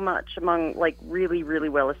happening so much among, like, really, really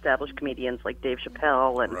well-established comedians like Dave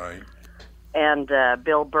Chappelle and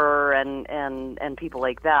Bill Burr and people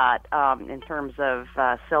like that in terms of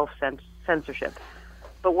self-censorship.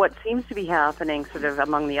 But what seems to be happening sort of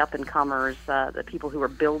among the up-and-comers, the people who are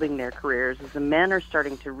building their careers, is the men are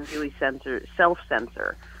starting to really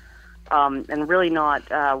self-censor and really not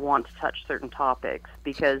want to touch certain topics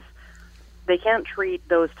because they can't treat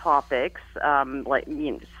those topics like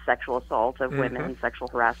sexual assault of women, sexual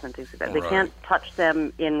harassment, things like that. They can't touch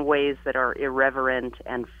them in ways that are irreverent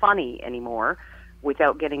and funny anymore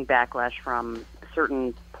without getting backlash from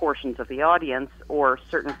certain portions of the audience or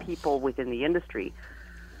certain people within the industry.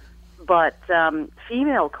 But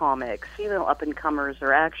female comics, female up-and-comers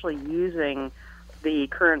are actually using the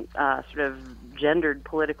current sort of gendered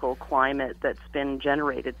political climate that's been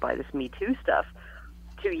generated by this Me Too stuff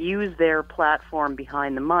to use their platform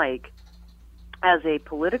behind the mic as a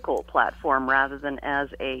political platform rather than as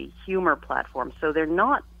a humor platform. So they're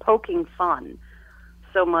not poking fun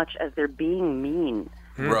so much as they're being mean.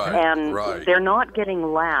 Right, and they're not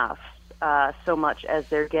getting laughs so much as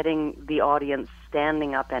they're getting the audience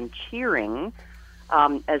standing up and cheering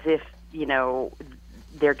as if,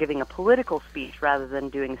 they're giving a political speech rather than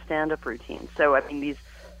doing stand-up routine. So, I mean,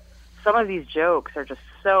 some of these jokes are just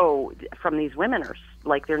so, from these women, are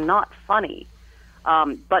like, they're not funny,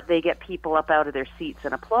 but they get people up out of their seats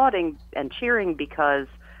and applauding and cheering because,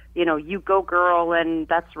 you go girl and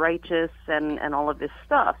that's righteous and all of this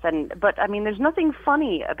stuff. But I mean, there's nothing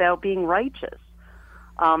funny about being righteous,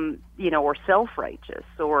 or self-righteous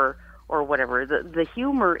or whatever. The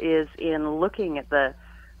humor is in looking at the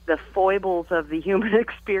foibles of the human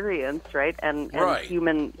experience, right? And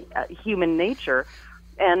human nature.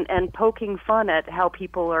 And poking fun at how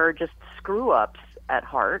people are just screw-ups at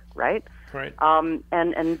heart, right? Right.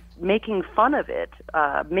 And making fun of it,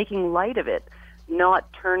 making light of it,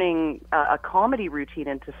 not turning a comedy routine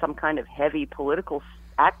into some kind of heavy political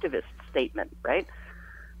activist statement, right?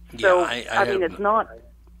 So, I mean,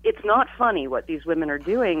 it's not funny what these women are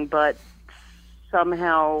doing, but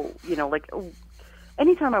somehow, like,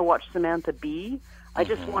 anytime I watch Samantha Bee, I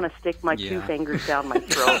just want to stick my two fingers down my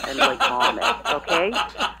throat and like vomit, okay?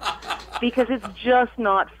 Because it's just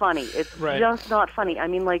not funny. It's just not funny. I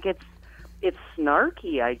mean, like it's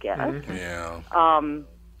snarky, I guess. Mm-hmm. Yeah.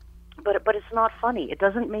 But it's not funny. It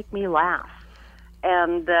doesn't make me laugh,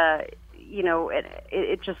 and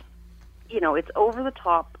it just it's over the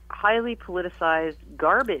top, highly politicized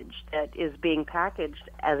garbage that is being packaged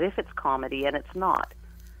as if it's comedy, and it's not.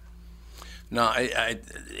 No,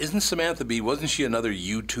 isn't Samantha Bee, wasn't she another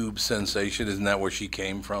YouTube sensation? Isn't that where she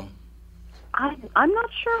came from? I'm not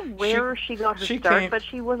sure where she got her start, but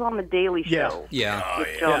she was on The Daily Show. Yeah.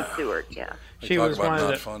 With Jon Stewart, yeah. She was one of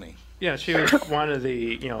the funny. Yeah, she was one of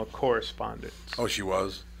the correspondents. Oh, she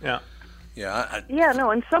was? Yeah. Yeah.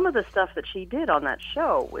 And some of the stuff that she did on that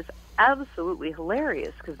show was absolutely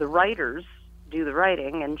hilarious because the writers do the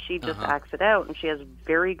writing and she just acts it out, and she has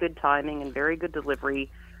very good timing and very good delivery.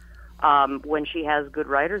 when she has good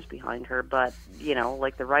writers behind her. But,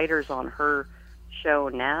 like the writers on her show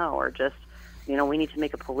now are just, we need to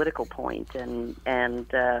make a political point and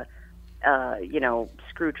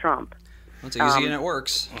screw Trump. It's easy and it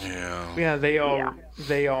works. Yeah,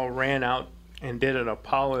 they all ran out and did an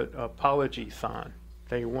apology-thon.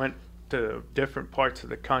 They went to different parts of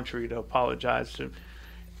the country to apologize to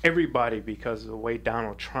everybody because of the way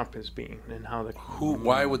Donald Trump is being and how the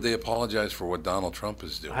Why would they apologize for what Donald Trump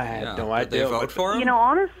is doing? I had no idea. Did they vote for him?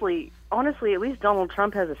 Honestly, at least Donald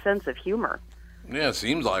Trump has a sense of humor. Yeah, it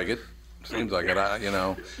seems like it. I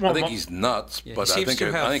think he's nuts, but I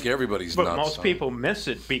think everybody's nuts. But most people miss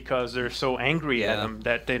it because they're so angry at him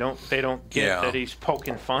that they don't get that he's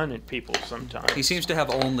poking fun at people sometimes. He seems to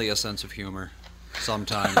have only a sense of humor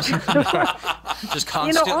sometimes. Just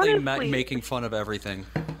constantly making fun of everything.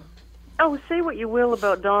 Oh, say what you will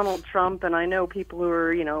about Donald Trump, and I know people who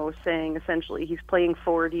are, saying essentially he's playing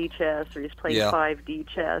 4D chess or he's playing 5D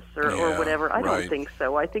chess or whatever. I don't think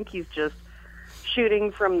so. I think he's just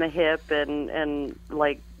shooting from the hip and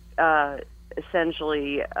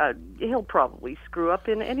essentially he'll probably screw up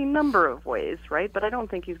in any number of ways, right? But I don't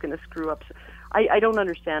think he's going to screw up. I don't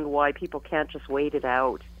understand why people can't just wait it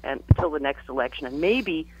out until the next election and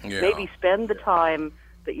maybe spend the time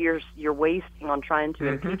that you're wasting on trying to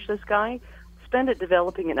impeach this guy. Spend it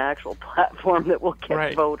developing an actual platform that will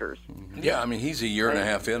get voters. Yeah, I mean, he's a year and a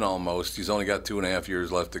half in almost. He's only got 2.5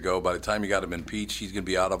 years left to go. By the time you got him impeached, he's going to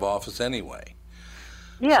be out of office anyway.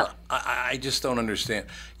 Yeah. So I just don't understand.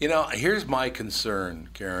 Here's my concern,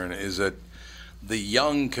 Karen, is that the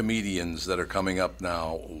young comedians that are coming up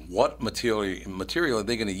now, what material are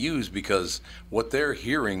they going to use? Because what they're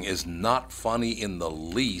hearing is not funny in the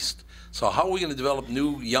least. So how are we going to develop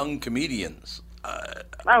new young comedians?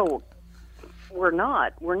 We're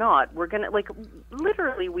not. We're going to,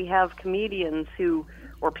 literally we have comedians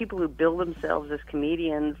or people who bill themselves as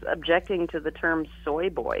comedians objecting to the term soy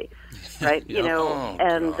boy, right? It's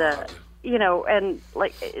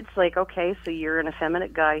like, okay, so you're an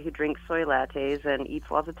effeminate guy who drinks soy lattes and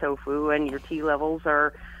eats lots of tofu, and your T levels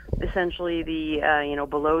are essentially the,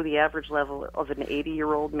 below the average level of an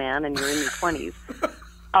 80-year-old man, and you're in your 20s.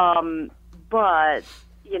 But,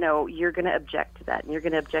 you're going to object to that, and you're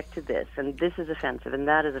going to object to this, and this is offensive, and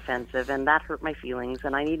that is offensive, and that hurt my feelings,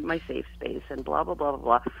 and I need my safe space, and blah, blah, blah,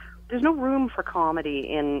 blah, blah. There's no room for comedy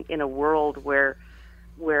in a world where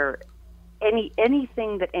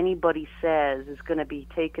anything that anybody says is going to be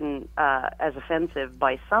taken as offensive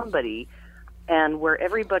by somebody, and where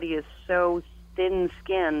everybody is so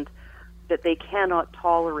thin-skinned that they cannot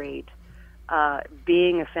tolerate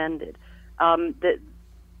being offended. That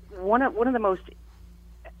one of the most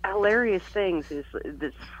hilarious things is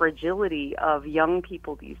this fragility of young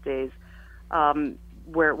people these days,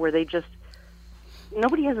 where they just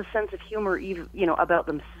nobody has a sense of humor, even about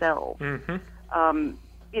themselves.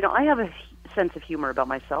 I have a sense of humor about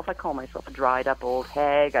myself. I call myself a dried up old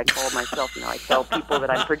hag. I call myself, I tell people that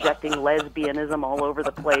I'm projecting lesbianism all over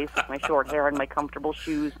the place with my short hair and my comfortable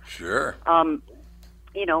shoes. Sure.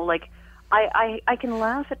 I can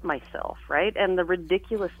laugh at myself, right? And the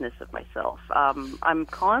ridiculousness of myself. I'm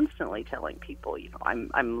constantly telling people,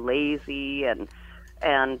 I'm lazy and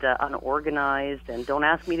unorganized, and don't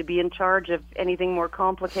ask me to be in charge of anything more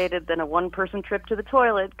complicated than a one-person trip to the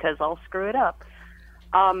toilet because I'll screw it up.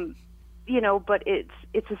 But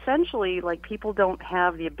it's essentially like people don't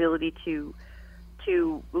have the ability to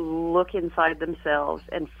look inside themselves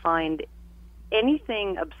and find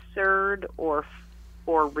anything absurd or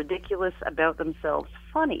ridiculous about themselves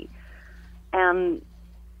funny. And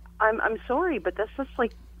I'm sorry, but that's just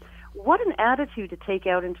like, what an attitude to take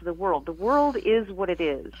out into the world. The world is what it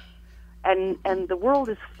is. And the world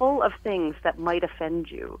is full of things that might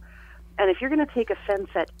offend you. And if you're going to take offense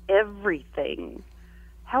at everything,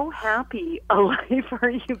 how happy a life are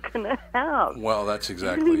you going to have? Well, that's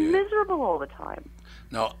exactly You're going to be miserable all the time.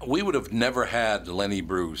 Now, we would have never had Lenny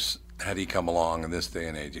Bruce had he come along in this day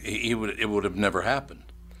and age. It would have never happened.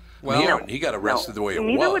 Well, he got arrested the way it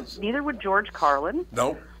was. Neither would George Carlin.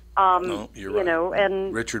 Nope. No, you're right.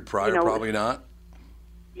 And Richard Pryor probably not.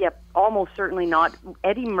 Yep, almost certainly not.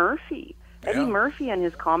 Eddie Murphy. Eddie Murphy and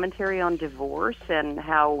his commentary on divorce and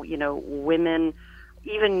how, women,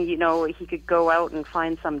 even, he could go out and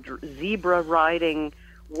find some zebra riding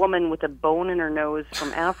woman with a bone in her nose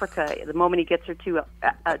from Africa. The moment he gets her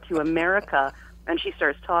to America and she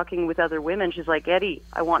starts talking with other women, she's like, Eddie,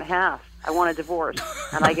 I want half. I want a divorce,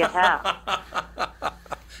 and I get half.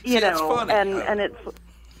 That's funny. And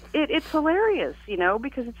it's hilarious,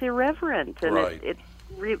 because it's irreverent and it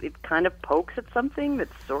really kind of pokes at something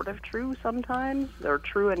that's sort of true sometimes or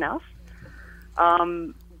true enough.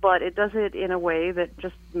 but it does it in a way that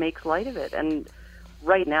just makes light of it. And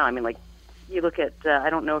right now, I mean, like, you look at, I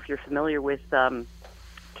don't know if you're familiar with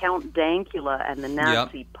Count Dankula and the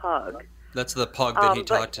Nazi pug. That's the pug that he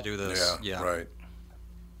taught to do this. Yeah, right.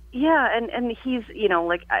 Yeah, and he's, you know,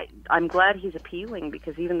 like, I'm glad he's appealing,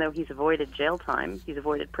 because even though he's avoided jail time, he's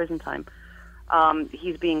avoided prison time,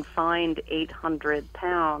 he's being fined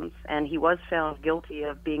 £800, and he was found guilty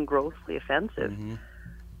of being grossly offensive.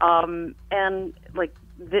 And, like,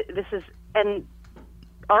 this is, and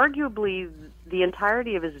arguably the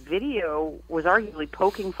entirety of his video was arguably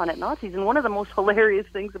poking fun at Nazis. And one of the most hilarious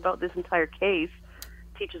things about this entire case,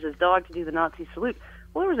 teaches his dog to do the Nazi salute.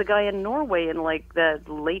 Well, there was a guy in Norway in like the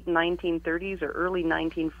late 1930s or early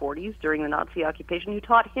 1940s during the Nazi occupation who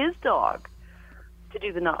taught his dog to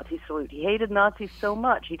do the Nazi salute. He hated Nazis so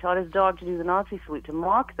much, he taught his dog to do the Nazi salute, to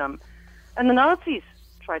mock them. And the Nazis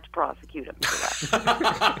tried to prosecute him for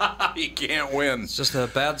that. You can't win. It's just a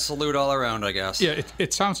bad salute all around, I guess. Yeah,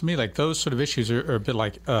 it sounds to me like those sort of issues are a bit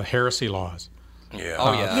like heresy laws. Yeah.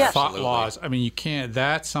 Oh, yeah. Thought laws. I mean, you can't.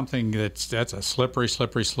 That's something that's a slippery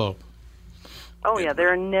slope. Oh yeah,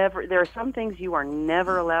 there are some things you are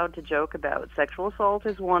never allowed to joke about. Sexual assault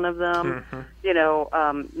is one of them. You know,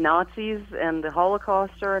 Nazis and the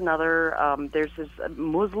Holocaust are another. There's this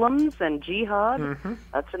Muslims and jihad.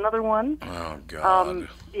 That's another one. Oh God.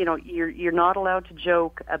 You know, you're not allowed to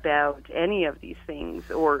joke about any of these things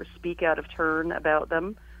or speak out of turn about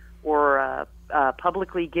them, or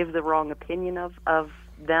publicly give the wrong opinion of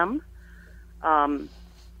them. So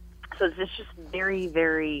it's just very,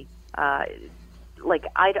 very. Like,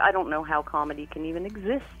 I don't know how comedy can even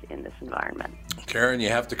exist in this environment. Karen, you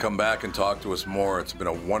have to come back and talk to us more. It's been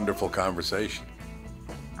a wonderful conversation.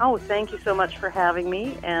 Oh, thank you so much for having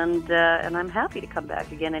me, and I'm happy to come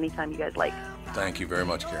back again anytime you guys like. Thank you very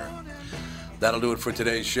much, Karen. That'll do it for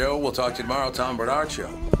today's show. We'll talk to you tomorrow. Tom Bernard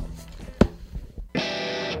Show.